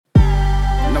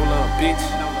bitch.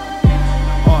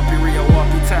 RP Rio,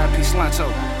 RP Tide, P Slanto.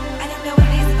 I don't know what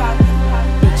it is about this.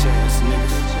 Bitch ass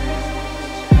niggas.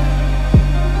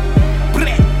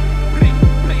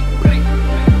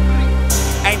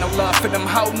 Ain't no love for them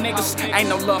hoe niggas. Ain't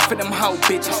no love for them hoe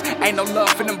bitches. Ain't no love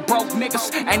for them broke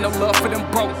niggas. Ain't no love for them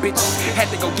broke bitches. Had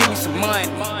to go give me some money.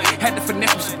 Had to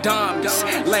finesse me some dimes.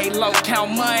 Lay low,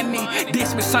 count money.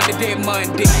 This was Sunday, dead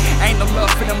Monday. Ain't no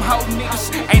love for them hoe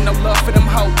niggas. Ain't no love for them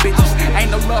hoe bitches.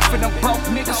 Ain't no love for them broke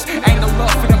niggas. Ain't no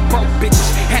love for them broke bitches.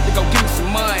 Had to go give me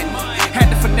some money. Had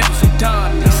to finesse me some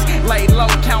dimes. Lay low,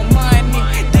 count money.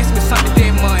 This was Sunday,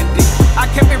 dead Monday. I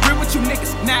kept it real with you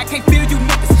niggas. Now I can't feel you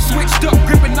niggas. Switched up,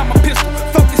 gripping on my pistol.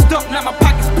 Focused up, now my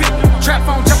pockets big. Trap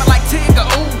phone jumping like Tigger,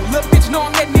 ooh. Little bitch know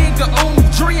I'm that nigga, ooh.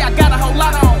 Dre, I got a whole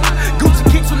lot on. Gucci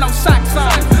kicks with no socks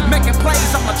on. Making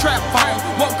plays on my trap phone.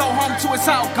 Won't go home till it's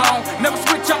all gone. Never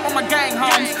switch up on my gang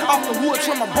homes. Off the woods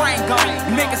where my brain gone.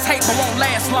 Niggas hate but won't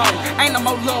last long. Ain't no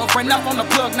more love, ran up on the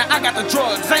plug, now I got the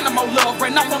drugs. Ain't no more love,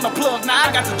 ran up on the plug, now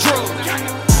I got the drugs.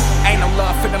 Ain't no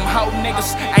love for them hoe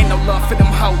niggas. Ain't no love for them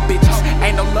hoe bitches.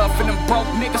 Ain't no love for them broke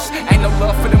niggas. Ain't no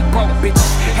love for them broke bitches.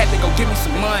 Had to go give me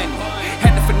some money.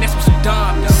 Had to finesse me some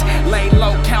diamonds. Lay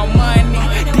low, count money.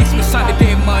 This was Sunday,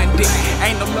 dead Monday.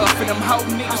 Ain't no love for them hoe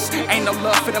niggas. Ain't no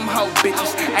love for them hoe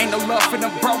bitches. Ain't no love for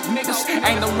them broke niggas.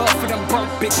 Ain't no love for them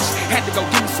broke bitches. Had to go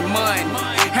give me some money.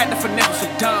 Had to finesse me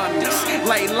some diamonds.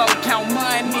 Lay low, count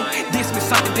money. This was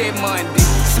Sunday, dead Monday.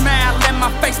 Smile in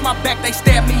my face, my back, they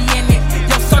stab me in it.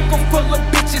 Your circle full of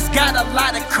bitches got a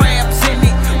lot of crabs in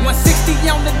it. 160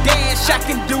 on the dash, I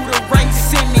can do the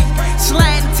race in it.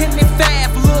 Sliding 10 and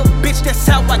 5, little bitch, that's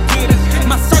how I get it.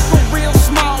 My circle real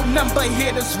small, number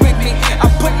hitters with me. I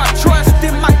put my trust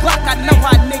in my Glock, I know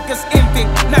how niggas envy.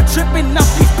 Not tripping off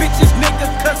these bitches, nigga,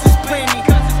 cause it's plenty.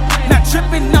 Not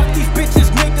tripping off these bitches,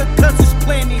 nigga, cause it's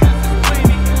plenty.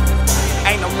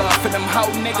 Ain't no love for them hoe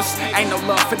niggas. Ain't no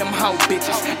love for them hoe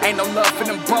bitches. Ain't no love for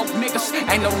them broke niggas.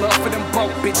 Ain't no love for them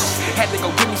broke bitches. Had to go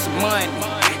give me some money.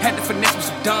 Had to finesse me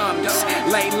some diamonds.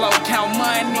 Lay low, count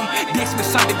money. This was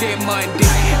Sunday, dead Monday.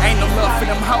 Ain't no love for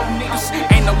them hoe niggas.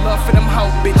 Ain't no love for them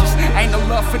hoe bitches. Ain't no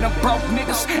love for them broke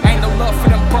niggas. Ain't no love for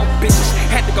them broke bitches.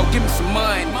 Had to go give me some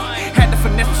money. Had to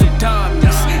finesse me some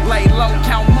diamonds. Lay low,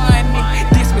 count money.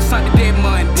 This was Sunday, dead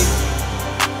Monday.